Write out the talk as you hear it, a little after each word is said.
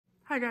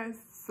Hi guys,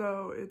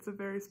 so it's a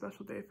very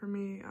special day for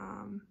me.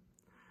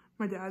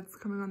 My dad's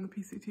coming on the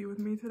PCT with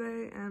me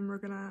today and we're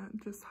gonna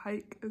just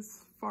hike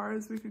as far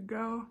as we could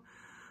go.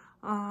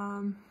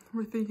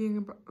 We're thinking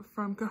about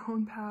from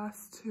Cajon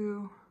Pass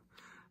to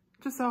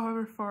just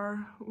however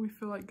far we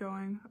feel like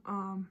going.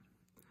 I'm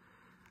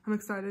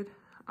excited.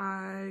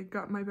 I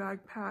got my bag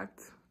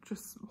packed,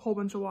 just a whole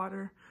bunch of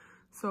water,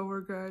 so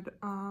we're good.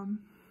 And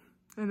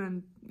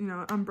then, you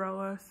know,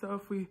 umbrella, so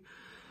if we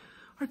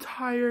are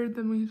tired,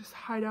 then we just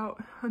hide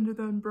out under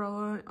the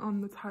umbrella on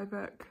the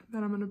Tyvek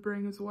that I'm gonna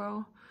bring as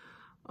well.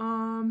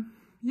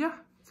 Yeah,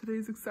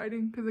 today's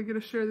exciting because I get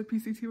to share the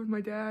PCT with my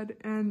dad,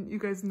 and you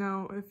guys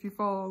know, if you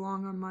follow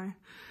along on my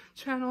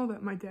channel,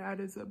 that my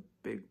dad is a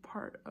big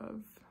part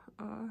of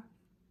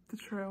the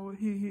trail.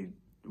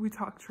 We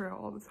talk trail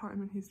all the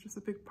time, and he's just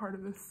a big part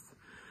of this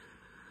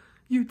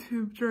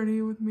YouTube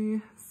journey with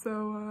me.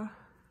 So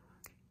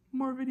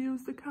more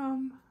videos to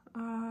come.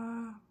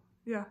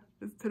 Yeah,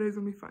 today's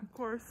gonna be fun. Of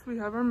course, we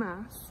have our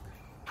mask.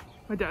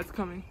 My dad's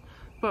coming,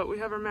 but we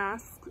have our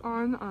masks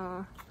on.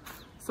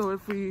 So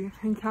if we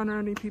encounter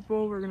any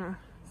people, we're gonna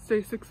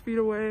stay 6 feet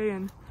away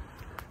and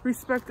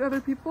respect other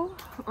people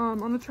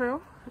on the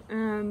trail.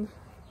 And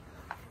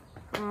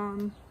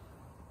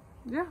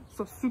yeah,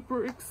 so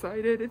super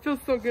excited. It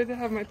feels so good to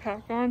have my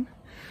pack on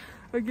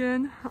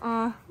again.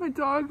 My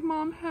dog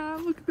mom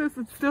had, look at this,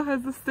 it still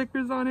has the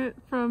stickers on it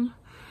from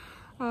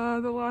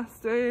the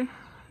last day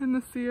in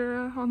the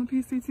Sierra on the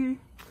PCT.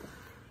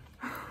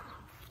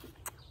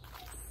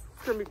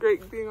 It's gonna be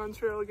great being on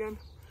trail again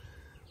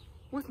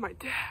with my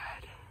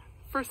dad.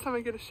 First time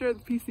I get to share the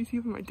PCT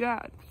with my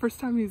dad. First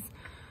time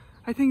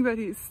I think that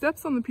he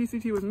steps on the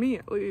PCT with me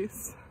at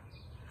least.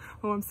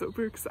 Oh, I'm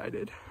super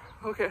excited.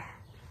 Okay,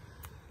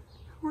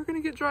 we're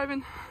gonna get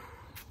driving.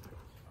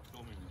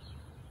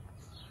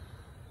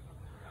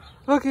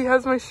 Look, he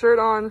has my shirt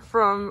on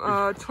from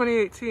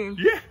 2018.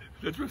 Yeah,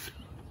 that's right.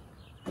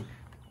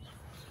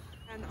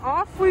 And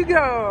off we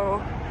go.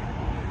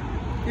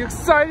 You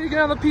excited to get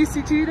on the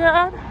PCT,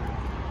 Dad?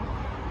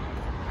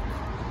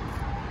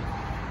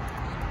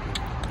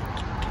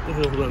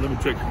 Hold on, let me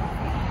check.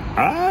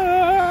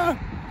 Ah!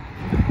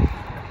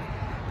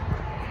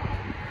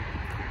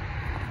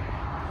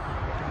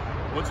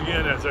 Once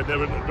again, as I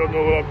don't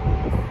know what I'm...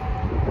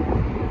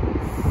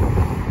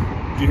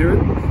 Did you hear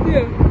it?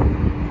 Yeah.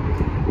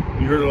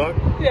 You heard it lock?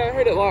 Yeah, I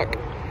heard it lock.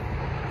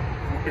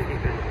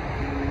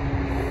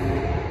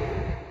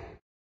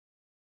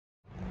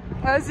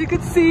 As you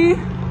can see,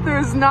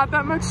 there's not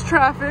that much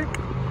traffic.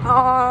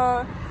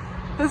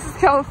 This is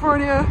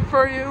California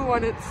for you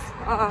when it's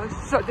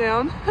shut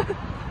down.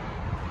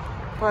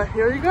 But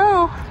here you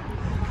go,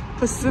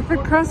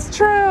 Pacific Crest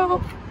Trail.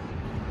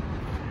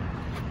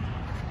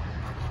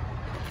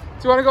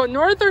 Do you want to go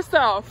north or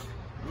south?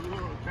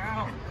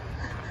 Down.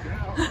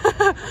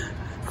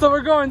 So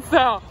we're going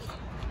south.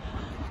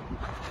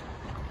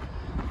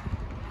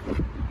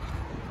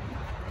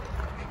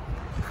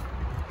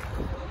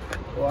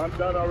 Well, I'm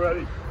done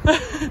already.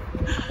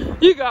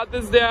 You got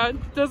this, Dad.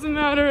 Doesn't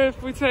matter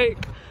if we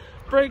take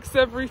breaks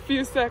every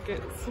few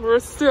seconds. We're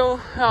still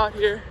out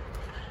here.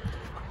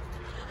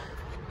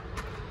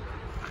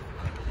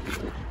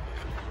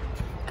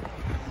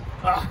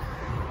 All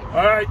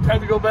right,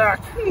 time to go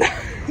back.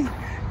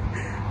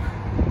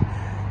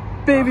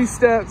 Baby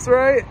steps,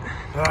 right?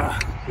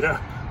 Yeah,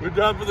 we're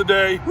done for the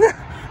day.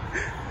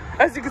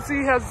 As you can see,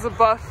 he has the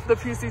buff, the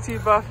PCT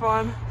buff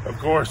on. Of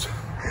course.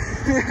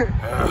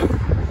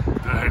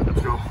 All right,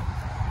 let's go.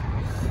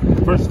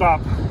 First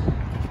stop.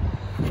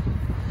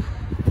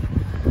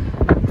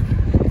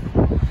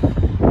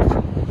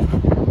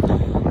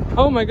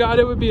 Oh my God,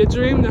 it would be a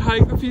dream to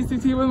hike the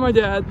PCT with my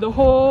dad. The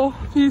whole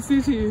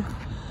PCT. You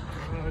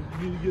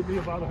need to give me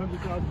about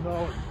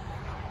 $100,000.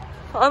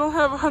 I don't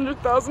have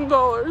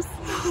 $100,000.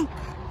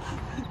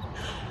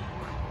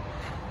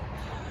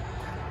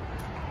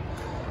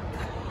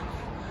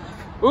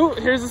 Ooh,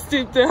 here's a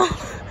steep down.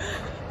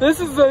 This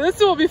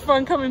will be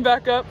fun coming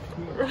back up.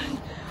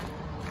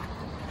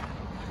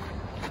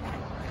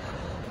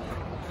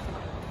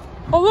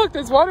 Oh look,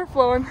 there's water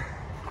flowing.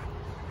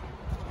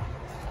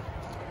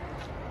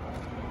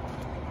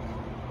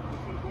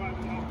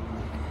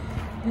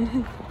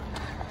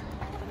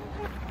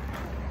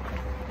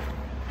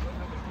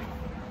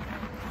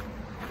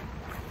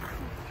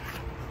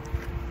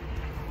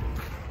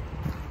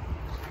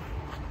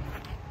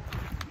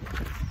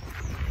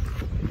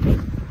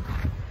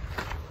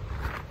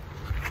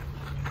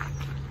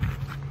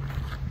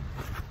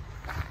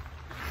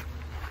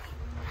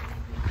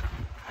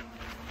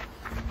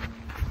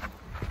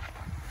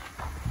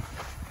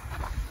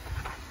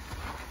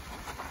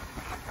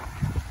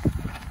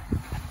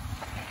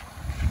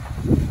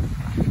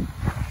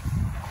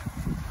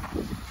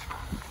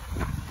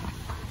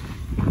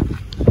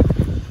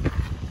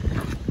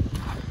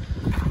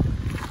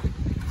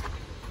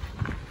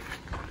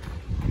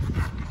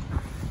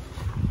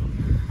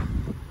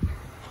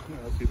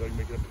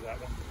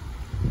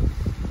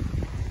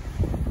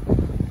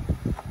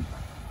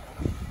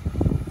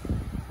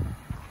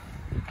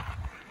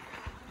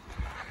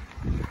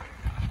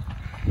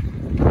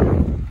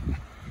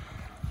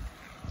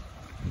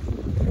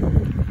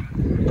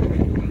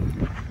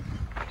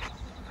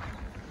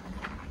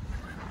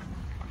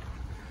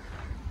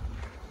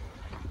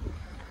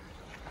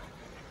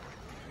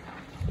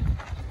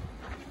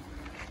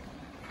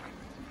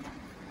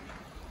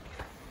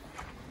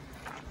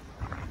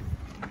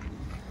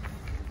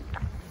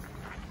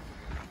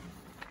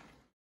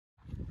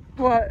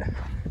 What?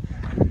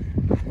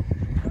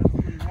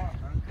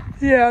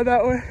 Yeah,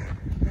 that way.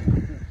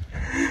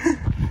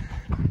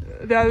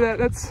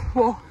 That's,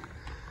 well.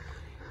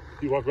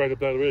 You walk right up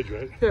that ridge,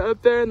 right? Yeah,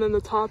 up there, and then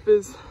the top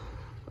is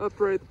up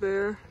right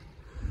there.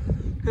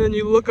 And then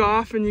you look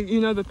off, and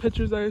you know the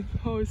pictures I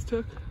always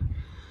took.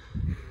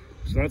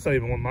 So that's not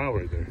even 1 mile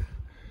right there.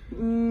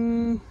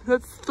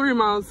 That's 3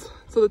 miles.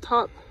 So the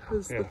top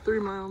is the 3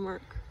 mile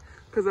mark,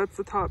 because that's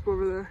the top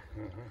over there.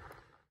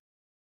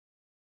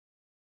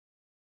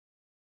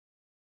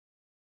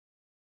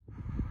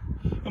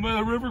 I'm at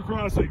a river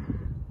crossing.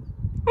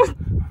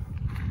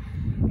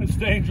 It's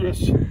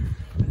dangerous.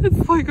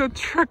 It's like a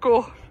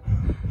trickle.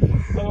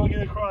 How do I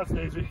get across,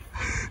 Daisy?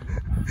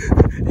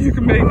 You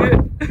can make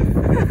it.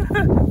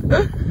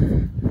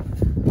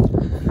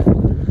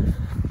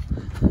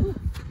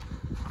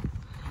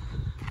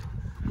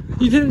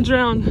 You didn't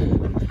drown.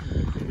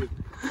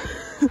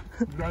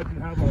 If I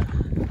didn't have a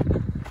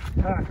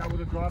pack, I would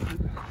have dropped it.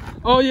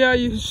 Oh yeah,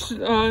 you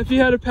if you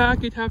had a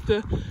pack, you'd have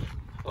to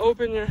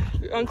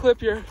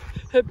unclip your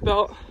hip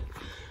belt,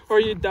 or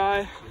you'd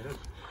die. Yes.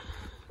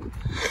 It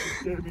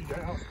scared me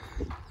down.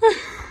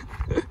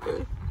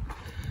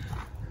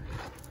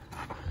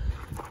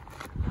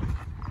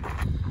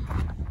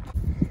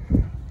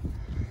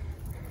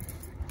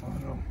 Oh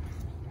no.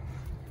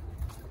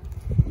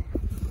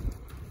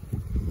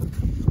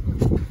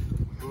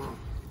 Oh,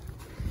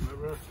 my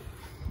wrist.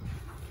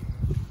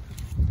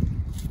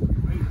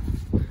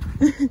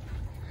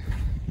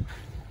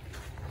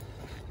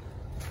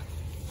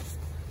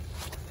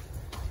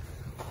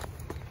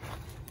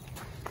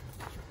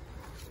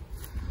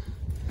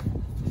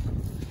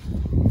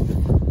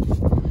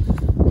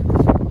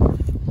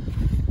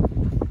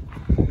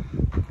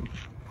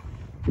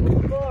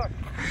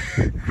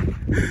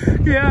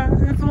 Yeah,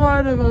 it's a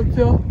lot of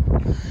uphill.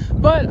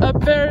 But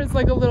up there is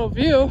like a little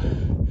view.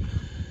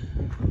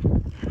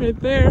 Right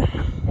there.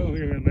 I don't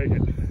think I'm gonna make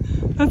it.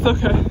 That's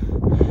okay.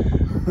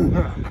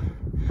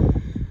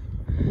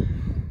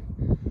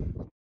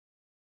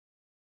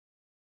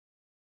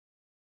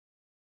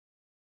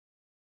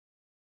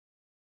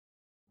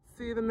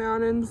 See the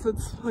mountains?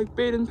 It's like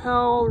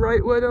Baden-Powell,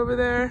 Wrightwood over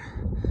there.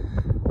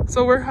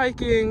 So we're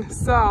hiking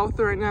south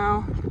right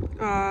now,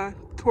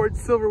 towards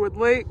Silverwood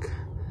Lake.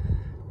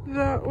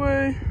 That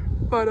way,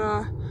 but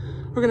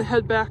we're gonna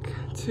head back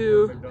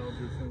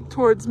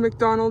towards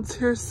McDonald's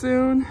here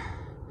soon.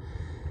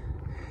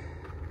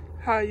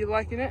 How are you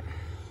liking it?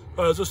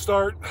 As a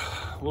start,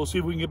 we'll see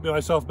if we can get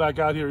myself back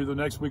out here either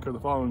next week or the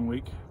following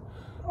week.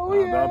 Oh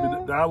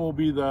yeah. That will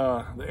be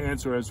the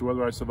answer as to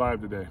whether I survive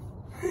today.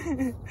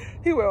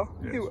 He will.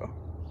 Yes. He will.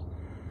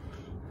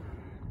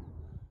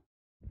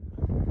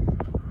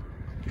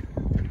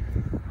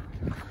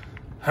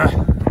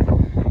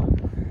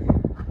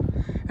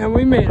 And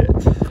we made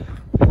it.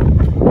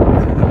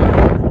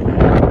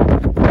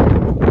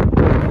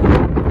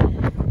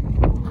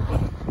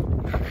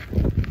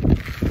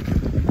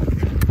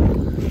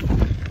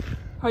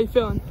 How you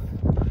feeling?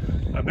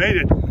 I made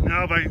it.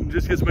 Now if I can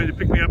just get somebody to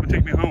pick me up and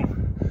take me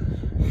home.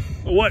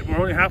 Oh, what? We're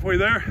only halfway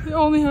there? You're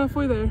only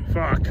halfway there.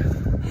 Fuck.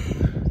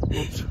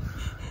 Oops.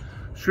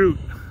 Shoot.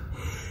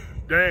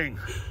 Dang.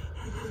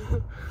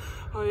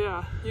 Oh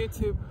yeah,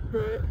 YouTube,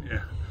 right?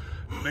 Yeah.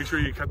 Make sure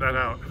you cut that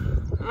out.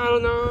 I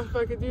don't know if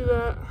I could do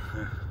that.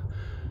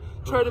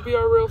 Try to be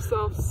our real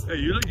selves. Hey,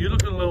 you're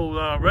looking a little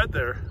red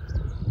there.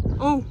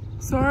 Oh,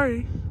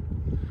 sorry.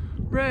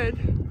 Red?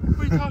 What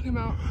are you talking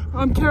about?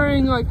 I'm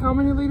carrying like how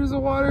many liters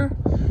of water?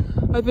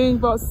 I think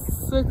about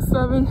 6,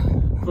 7.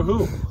 For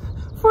who?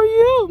 For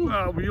you!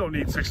 We don't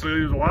need 6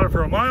 liters of water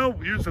for a mile.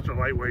 You're such a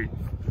lightweight.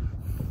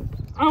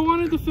 I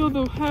wanted to feel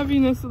the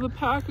heaviness of the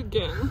pack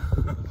again.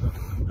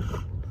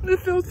 It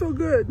feels so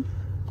good.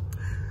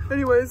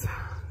 Anyways,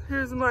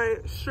 here's my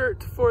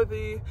shirt for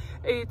the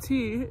AT,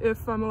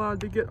 if I'm allowed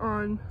to get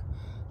on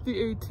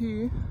the AT.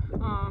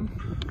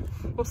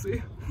 We'll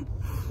see.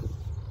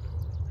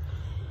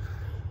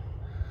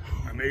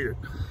 I made it.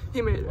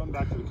 He made it. Run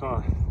back to the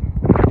car.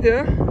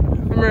 Yeah?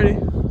 I'm ready.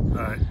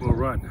 All right, we'll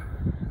run.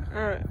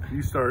 All right.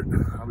 You start.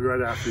 I'll be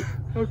right after you.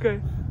 Okay.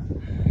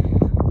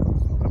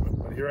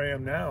 But here I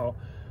am now.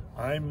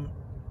 I'm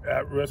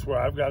at risk where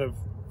I've got to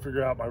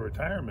figure out my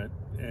retirement,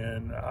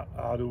 and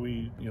how do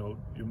we, your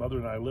mother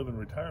and I live in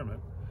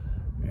retirement,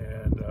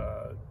 and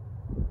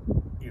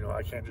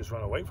I can't just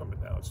run away from it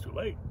now. It's too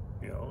late,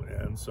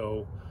 and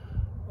so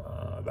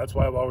that's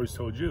why I've always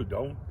told you,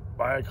 don't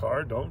buy a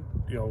car, don't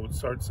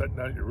start setting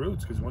out your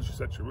roots, because once you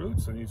set your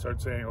roots, then you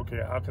start saying,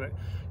 okay, how can I,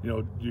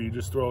 do you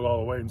just throw it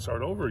all away and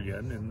start over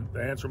again? And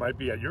the answer might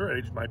be at your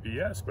age, might be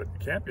yes, but it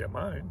can't be at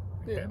mine.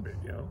 It can't be,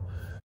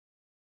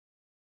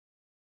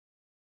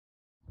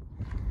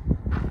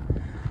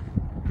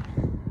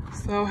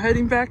 So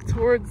heading back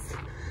towards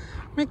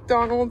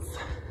McDonald's.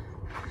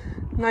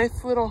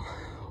 Nice little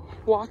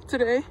walk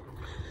today,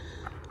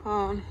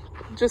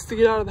 just to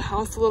get out of the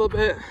house a little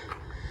bit.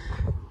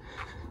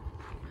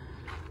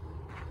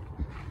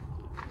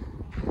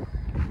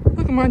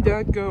 Look at my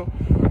dad go.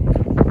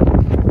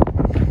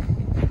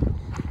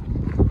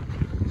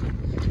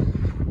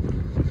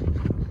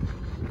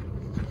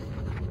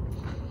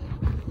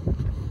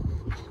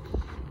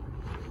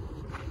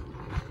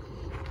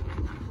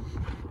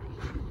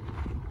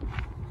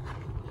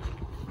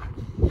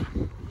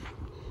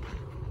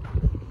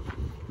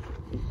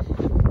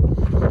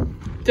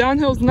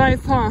 Downhill's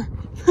nice, huh?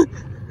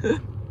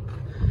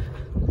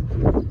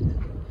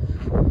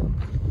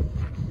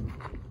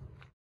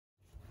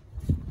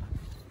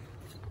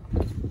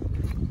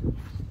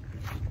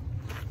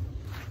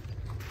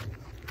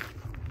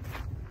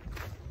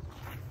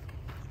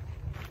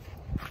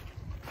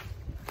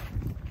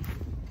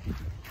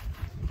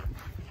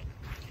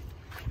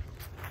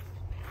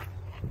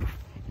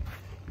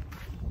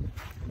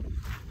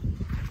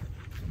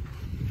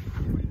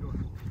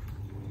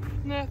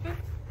 Nothing.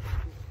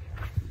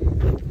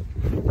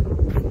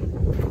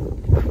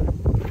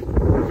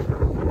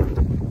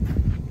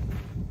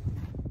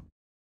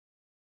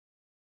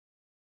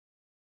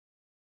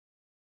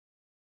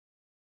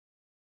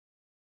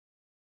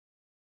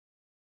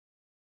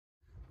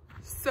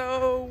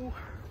 So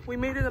we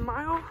made it a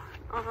mile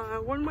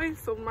one way,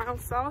 so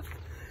miles south,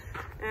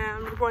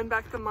 and we're going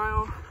back the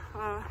mile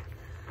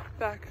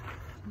back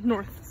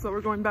north. So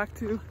we're going back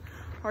to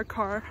our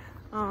car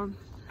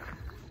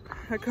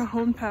at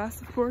Cajon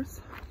Pass, of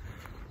course.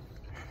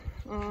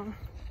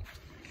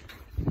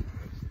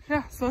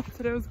 Yeah, so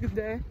today was a good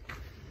day.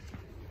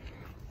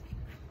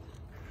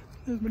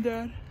 There's my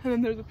dad, and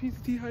then there's a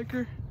PCT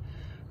hiker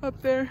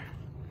up there.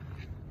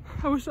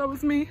 I wish that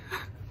was me.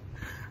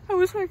 I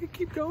wish I could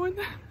keep going.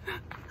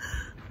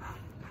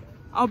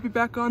 I'll be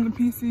back on the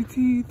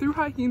PCT through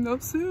hiking though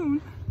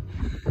soon.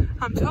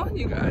 I'm telling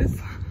you guys.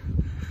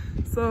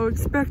 So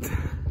expect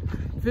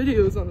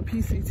videos on the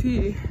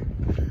PCT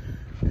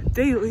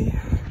daily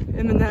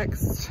in the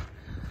next,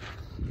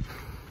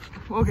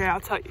 okay, I'll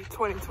tell you,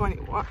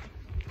 2021.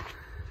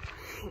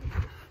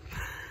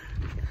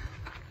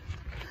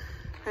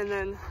 And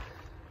then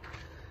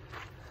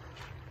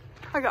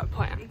I got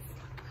plans.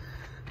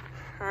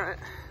 All right.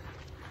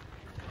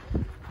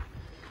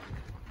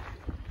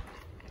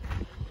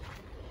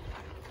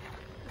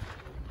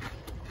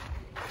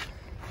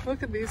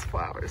 Look at these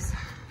flowers.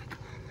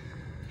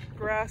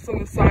 Grass on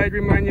the side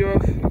remind you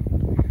of,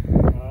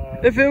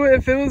 if it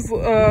was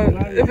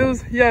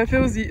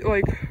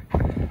like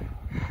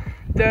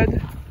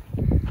dead.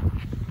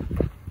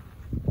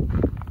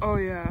 Oh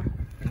yeah.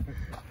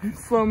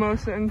 Slow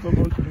motion.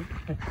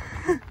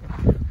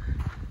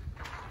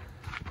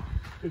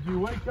 Did you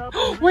wake up?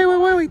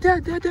 Wait,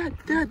 Dad.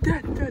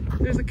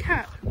 There's a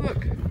cat.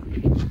 Look. I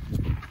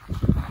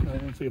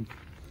didn't see him.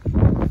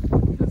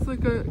 It's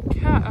like a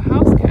cat, a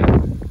house cat.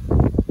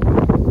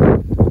 I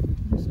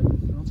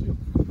don't see him.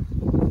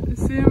 You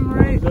see him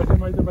right? Is that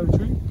him right there by the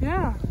tree?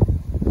 Yeah.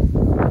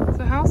 It's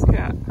a house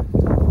cat.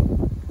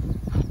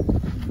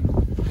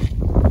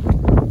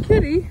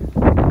 Kitty.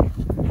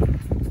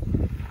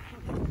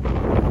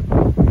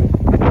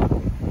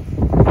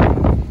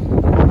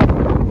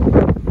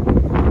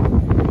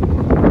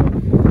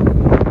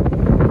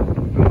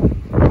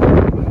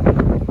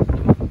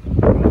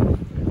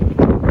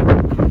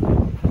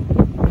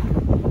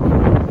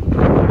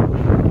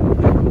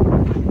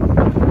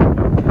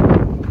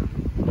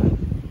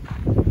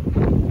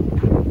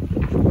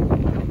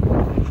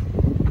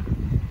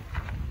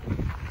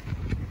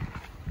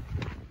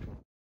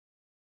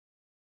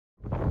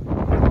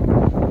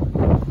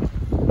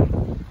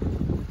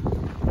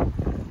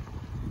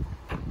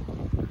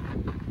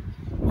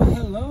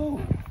 Hello.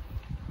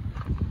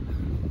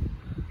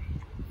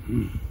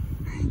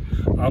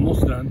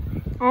 Almost done.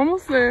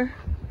 Almost there.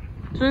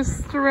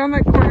 Just around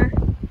that corner.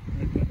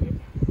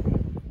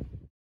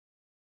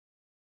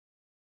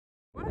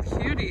 What a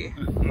cutie.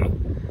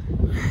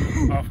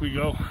 Off we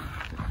go.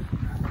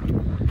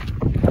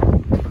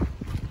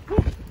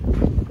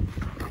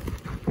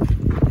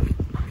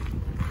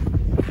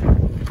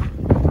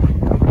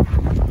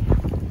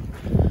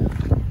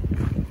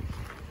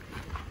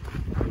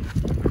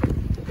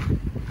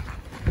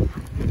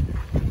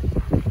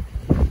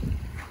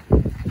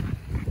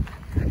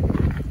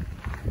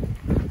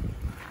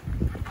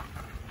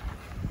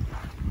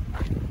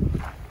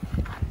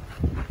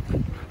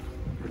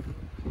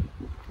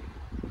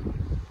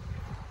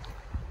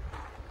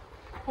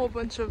 Whole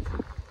bunch of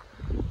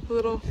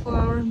little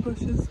flower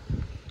bushes.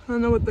 I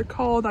don't know what they're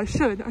called. I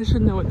should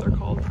know what they're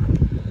called.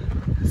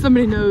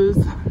 Somebody knows.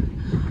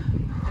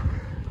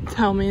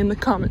 Tell me in the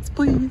comments,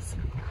 please.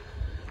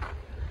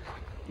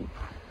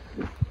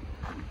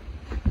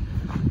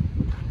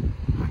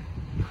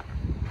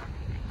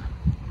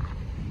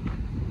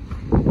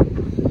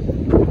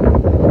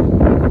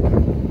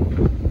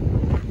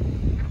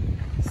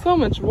 So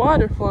much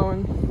water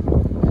flowing.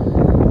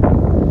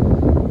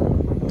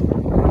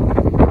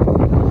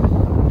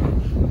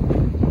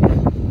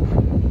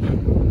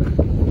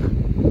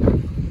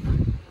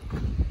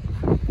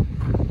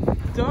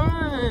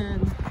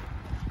 Done.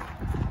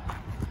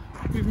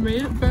 We've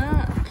made it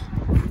back.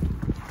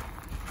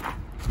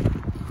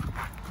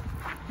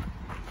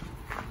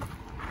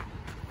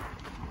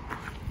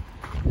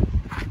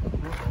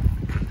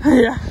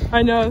 Yeah,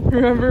 I know.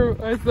 Remember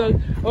I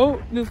said, oh,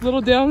 this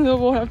little downhill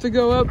we'll have to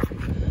go up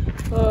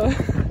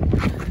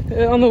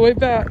on the way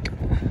back.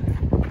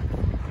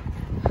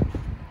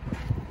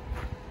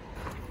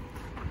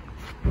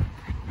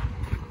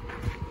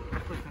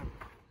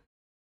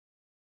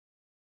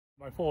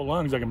 My full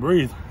lungs, I can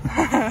breathe.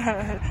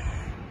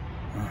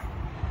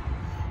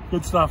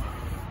 Good stuff.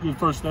 Good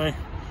first day.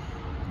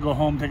 Go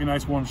home, take a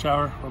nice warm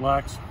shower,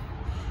 relax.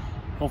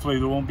 Hopefully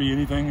there won't be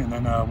anything, and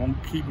then won't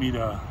keep me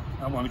to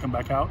not want to come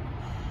back out.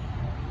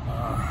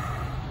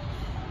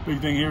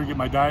 Big thing here, get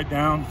my diet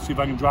down, see if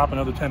I can drop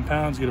another 10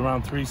 pounds, get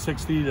around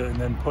 360, and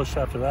then push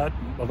after that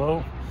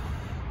below.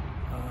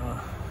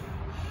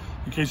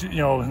 In case we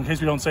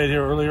don't say it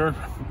here earlier,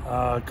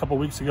 a couple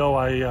weeks ago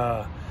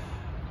I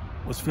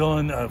was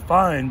feeling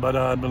fine, but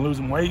I've been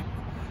losing weight.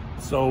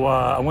 So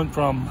I went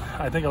from,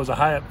 I think I was a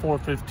high at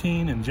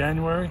 415 in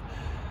January,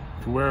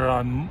 to where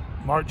on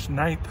March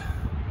 9th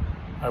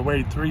I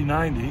weighed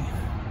 390,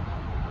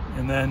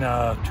 and then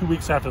 2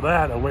 weeks after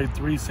that I weighed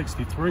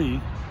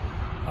 363.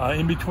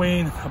 In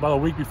between, about a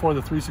week before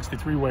the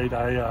 363 weight,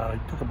 I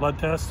took a blood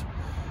test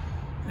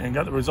and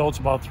got the results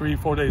about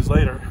 3-4 days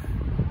later.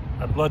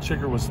 My blood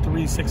sugar was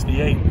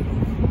 368.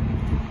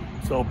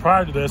 So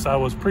prior to this, I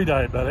was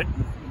pre-diabetic.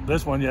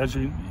 This one, as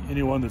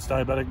anyone that's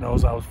diabetic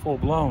knows, I was full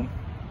blown.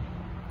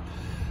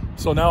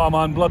 So now I'm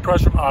on blood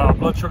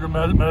sugar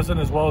medicine,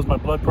 as well as my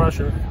blood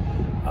pressure.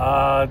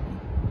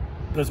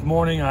 This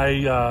morning,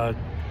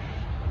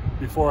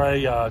 before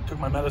I took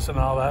my medicine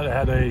and all that, I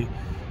had a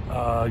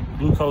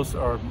glucose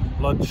or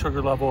blood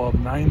sugar level of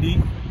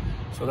 90.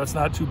 So that's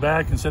not too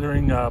bad,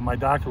 considering my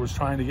doctor was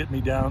trying to get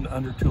me down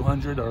under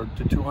 200 or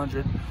to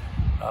 200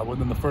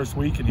 within the first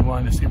week, and he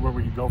wanted to see where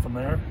we could go from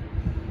there.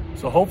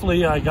 So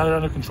hopefully I got it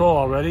under control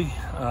already.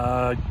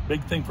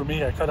 Big thing for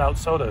me, I cut out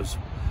sodas.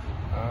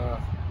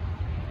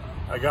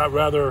 I got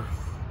rather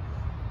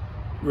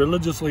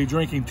religiously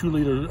drinking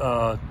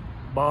 2-liter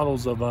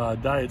bottles of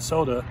diet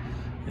soda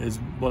is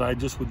what I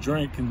just would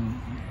drink, and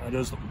I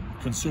just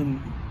consumed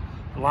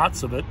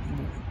lots of it.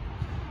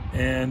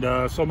 And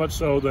so much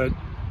so that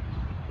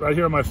right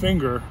here on my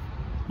finger,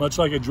 much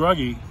like a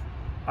druggie,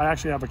 I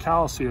actually have a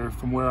callus here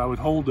from where I would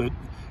hold it.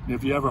 And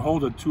if you ever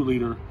hold a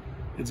 2-liter,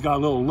 it's got a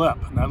little lip,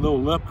 and that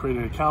little lip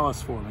created a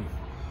callus for me.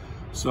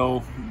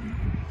 So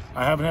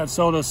I haven't had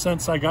soda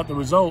since I got the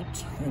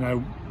results,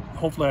 and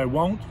hopefully I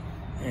won't.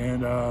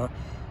 And I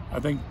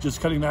think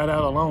just cutting that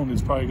out alone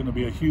is probably going to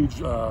be a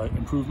huge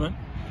improvement.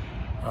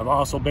 I've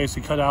also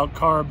basically cut out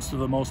carbs for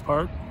the most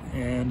part,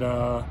 and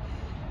I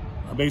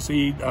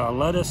basically eat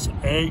lettuce,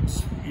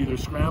 eggs, either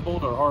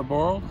scrambled or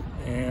hard-boiled,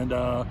 and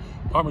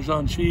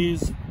Parmesan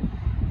cheese,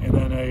 and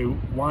then a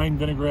wine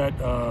vinaigrette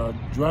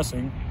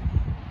dressing.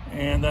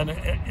 And then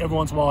every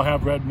once in a while I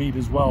have red meat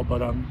as well,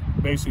 but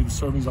basically the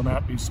servings on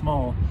that be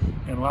small,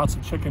 and lots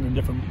of chicken and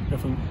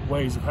different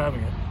ways of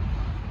having it.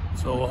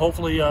 So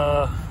hopefully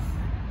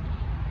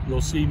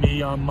you'll see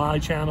me on my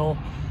channel,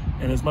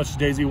 and as much as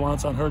Daisy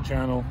wants on her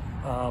channel,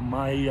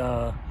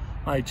 my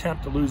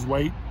attempt to lose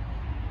weight,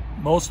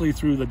 mostly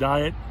through the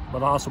diet,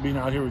 but also being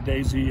out here with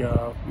Daisy.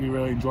 We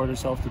really enjoyed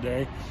ourselves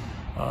today.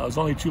 It was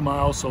only 2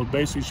 miles, so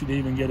basically she didn't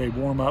even get a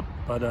warm-up,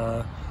 but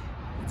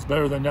it's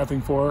better than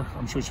nothing for her.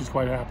 I'm sure she's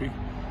quite happy.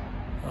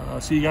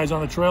 See you guys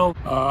on the trail.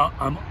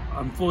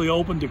 I'm fully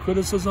open to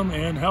criticism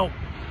and help.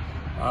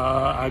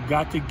 I've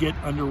got to get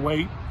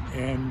underweight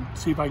and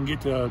see if I can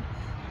get to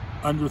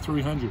under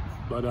 300.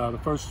 But the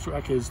first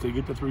trek is to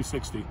get to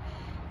 360.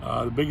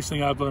 The biggest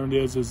thing I've learned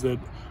is that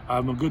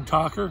I'm a good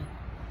talker,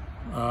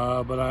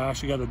 but I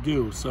actually got to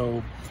do.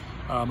 So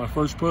my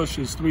first push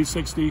is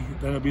 360,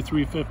 then it'll be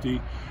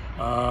 350.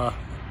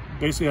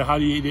 Basically, how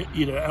do you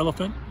eat an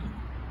elephant?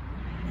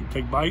 You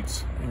take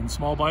bites, and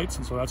small bites,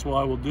 and so that's what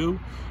I will do.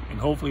 And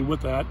hopefully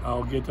with that,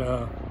 I'll get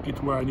to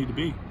where I need to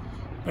be.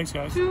 Thanks,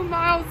 guys. 2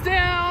 miles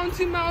down,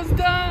 2 miles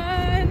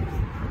done.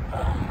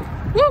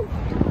 Woo!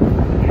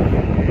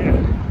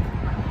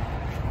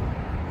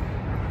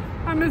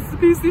 I missed the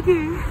PCT.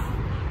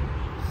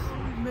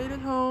 We've made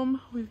it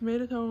home. We've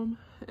made it home,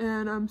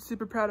 and I'm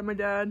super proud of my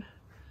dad.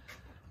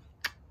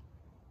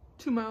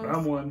 2 miles.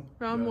 Round one.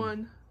 Round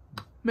one.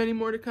 Many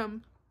more to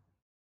come.